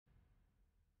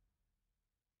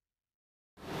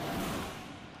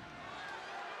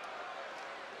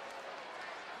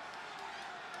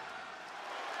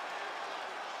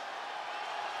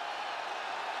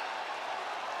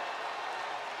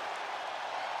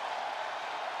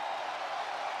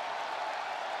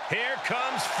Here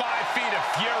comes 5 feet of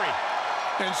fury.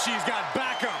 And she's got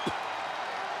backup.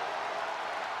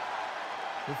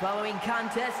 The following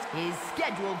contest is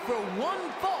scheduled for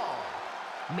one fall.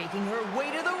 Making her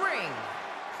way to the ring,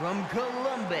 from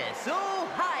Columbus,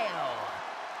 Ohio,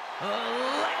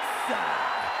 Alexa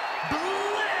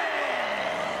Bliss.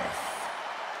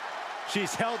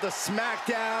 She's held the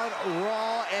SmackDown,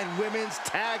 Raw, and Women's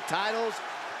Tag titles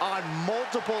on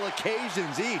multiple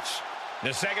occasions each.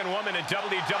 The second woman in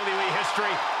WWE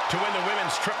history to win the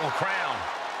Women's Triple Crown.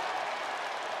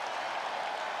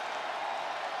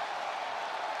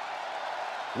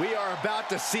 We are about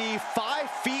to see 5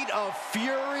 feet of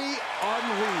fury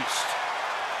unleashed.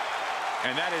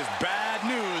 And that is bad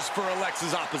news for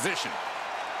Alexa's opposition.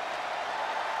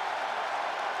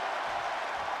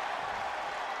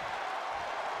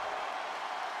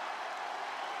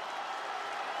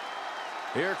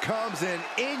 Here comes an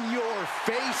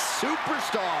in-your-face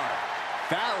superstar,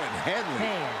 Fallon Henley.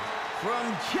 And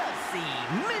from Chelsea,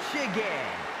 Michigan,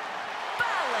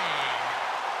 Fallon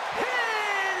Henley.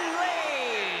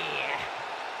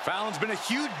 Fallon's been a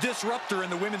huge disruptor in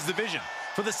the women's division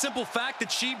for the simple fact that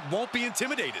she won't be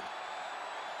intimidated.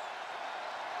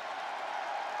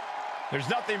 There's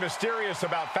nothing mysterious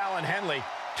about Fallon Henley.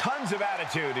 Tons of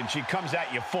attitude, and she comes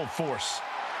at you full force.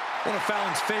 One of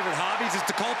Fallon's favorite hobbies is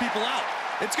to call people out.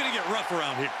 It's going to get rough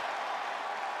around here.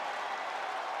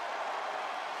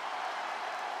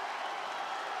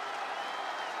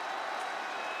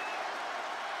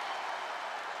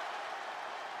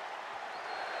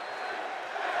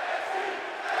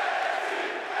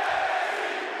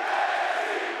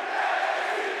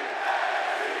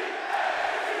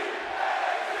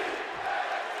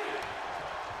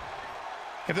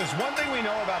 If there's one thing we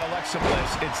know about Alexa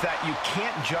Bliss, it's that you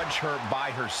can't judge her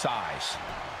by her size.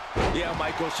 Yeah,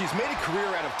 Michael, she's made a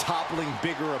career out of toppling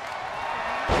bigger.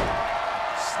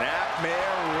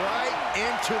 Snapmare right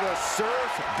into the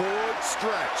surfboard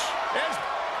stretch.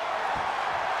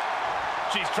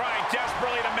 She's trying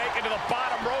desperately to make it to the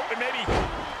bottom rope and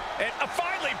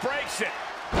finally breaks it.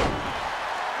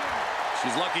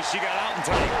 She's lucky she got out in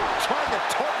time. Trying to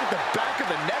target the back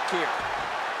of the neck here.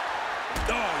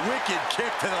 Oh, wicked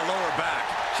kick to the lower back.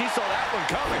 She saw that one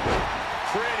coming.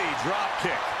 Pretty drop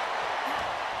kick.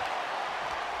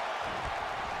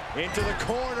 Into the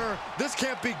corner. This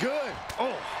can't be good.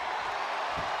 Oh.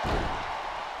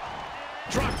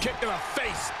 Drop kick to the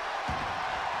face.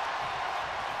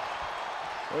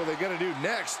 What are they going to do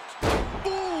next?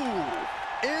 Ooh!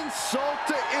 Insult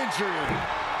to injury.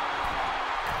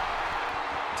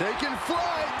 Taking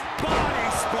flight.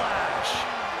 Body splash.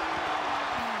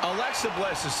 Alexa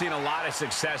Bliss has seen a lot of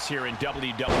success here in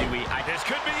WWE. This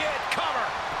could be it. Cover.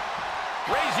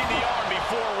 Raising the arm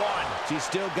before one. She's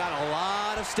still got a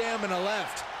lot of stamina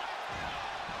left.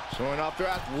 Showing off their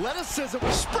athleticism.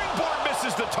 Springboard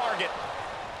misses the target.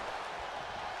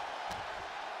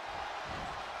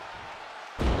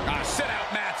 A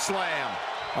sit-out mat slam.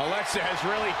 Alexa has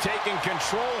really taken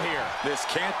control here. This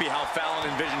can't be how Fallon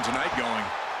envisioned tonight going.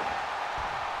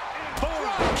 Boom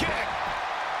kick.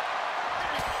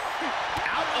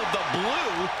 Out of the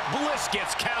blue, Bliss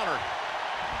gets countered.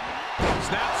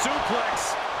 Snap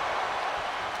suplex.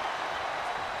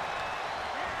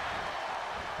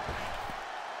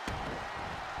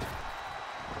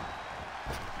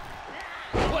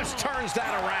 Bliss turns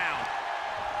that around.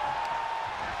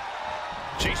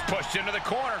 She's pushed into the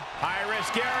corner.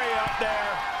 High-risk area up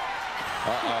there.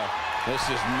 Uh-oh. This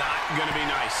is not going to be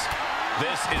nice.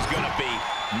 This is going to be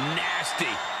nasty.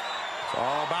 It's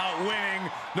all about winning,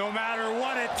 no matter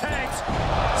what it takes.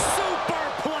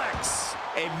 Superplex.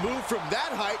 A move from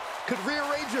that height could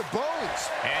rearrange your bones.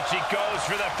 And she goes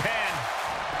for the pin.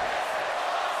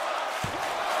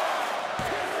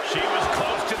 She was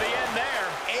close to the end there.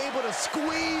 Able to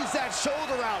squeeze that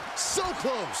shoulder out. So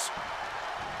close.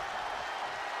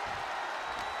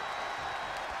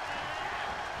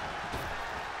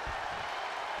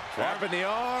 Dropping the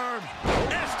arm.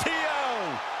 STO.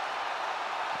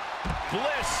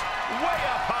 Bliss way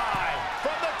up high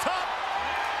from the top.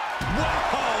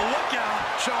 Whoa, look out.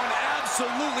 Showing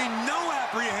absolutely no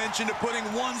apprehension to putting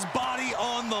one's body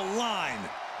on the line.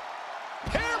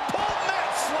 Hair pull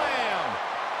mat slam.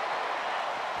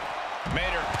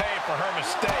 Made her pay for her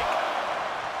mistake.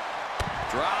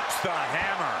 Drops the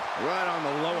hammer. Right on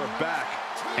the lower back.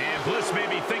 And Bliss may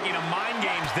be thinking of mind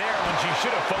games there when she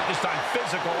should have focused on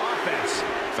physical offense.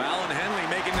 Fallon Henley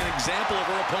making an example of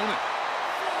her opponent.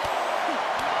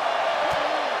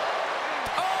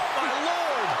 Oh, my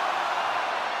Lord!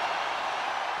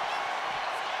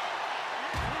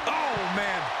 Oh,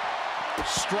 man.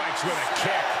 Strikes with a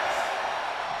kick.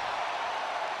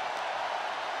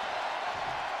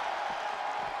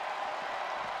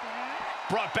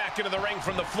 brought back into the ring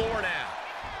from the floor now.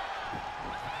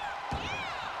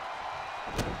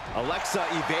 Alexa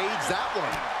evades that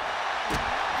one.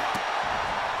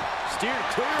 Steered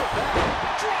clear of that.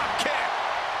 Drop kick.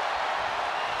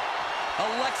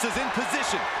 Alexa's in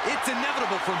position. It's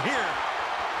inevitable from here.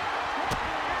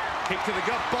 Kick to the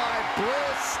gut by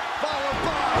Bliss, followed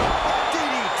by a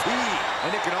DDT.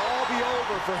 And it can all be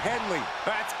over for Henley.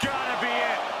 That's gotta be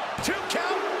it. 2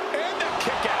 count and the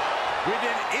kick out.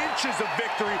 Within inches of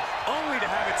victory, only to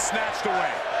have it snatched away.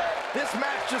 This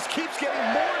match just keeps getting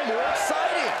more and more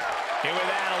exciting. And with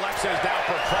that, Alexa is now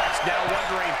perplexed, now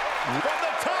wondering from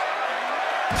the top.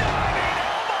 Diving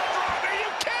elbow drop. Are you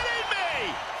kidding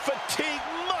me? Fatigue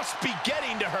must be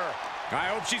getting to her. I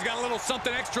hope she's got a little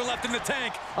something extra left in the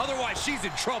tank. Otherwise, she's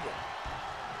in trouble.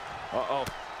 Uh-oh.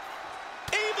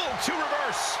 Able to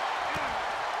reverse.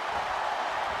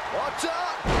 Watch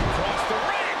out. Across the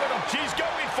ring with him. She's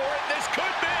going for it. This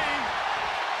could be.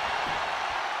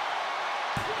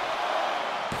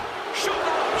 Shoulder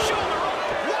up, shoulder up.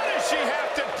 What does she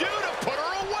have to do to put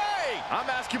her away? I'm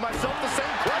asking myself the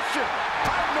same question.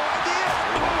 I have no idea.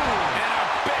 Ooh, and a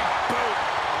big boot.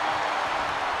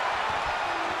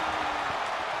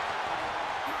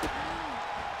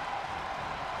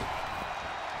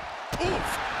 Oof.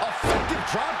 Effective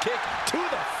drop kick to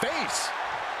the face.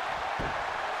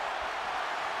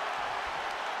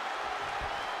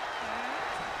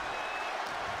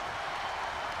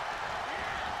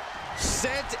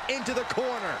 Sent into the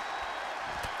corner.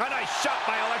 A nice shot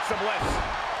by Alexa Bliss.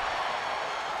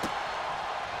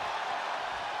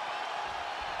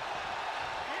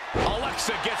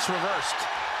 Alexa gets reversed.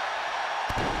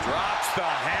 Drops the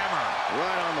hammer.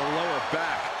 Right on the lower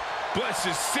back. Bliss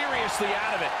is seriously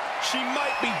out of it. She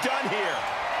might be done here.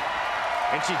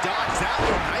 And she dodged that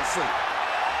one nicely.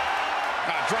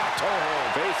 Drop toe.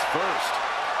 Face first.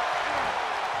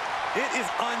 It is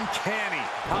uncanny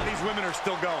how these women are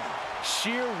still going.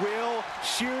 Sheer will,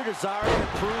 sheer desire to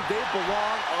prove they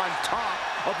belong on top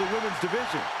of the women's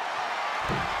division.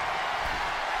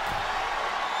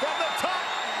 From the top.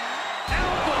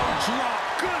 Elbow drop.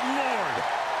 Good Lord.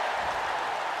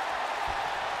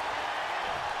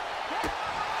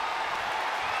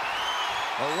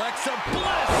 Alexa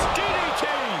Bliss. DDT.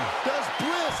 Does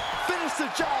Bliss finish the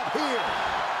job here?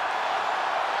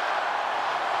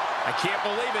 I can't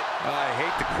believe it. I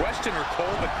hate to question her,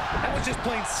 Cole, but that was just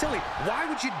plain silly. Why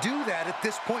would you do that at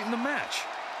this point in the match?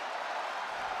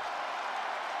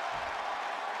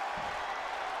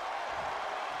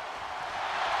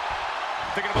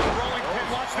 Thinking about a rolling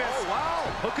pin. Watch this. Oh, wow.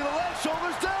 Hook of the leg.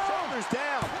 Shoulders down. Shoulders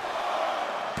down.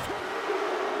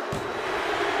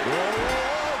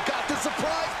 Whoa, got the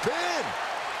surprise pin.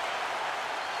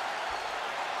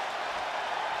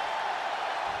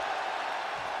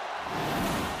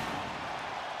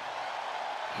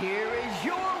 Here is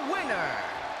your winner,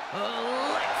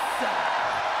 Alexa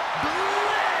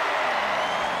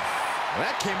Bliss.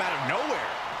 That came out of nowhere.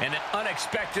 And an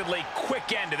unexpectedly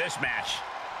quick end to this match.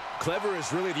 Clever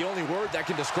is really the only word that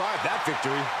can describe that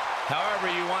victory.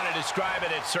 However you want to describe it,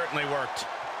 it certainly worked.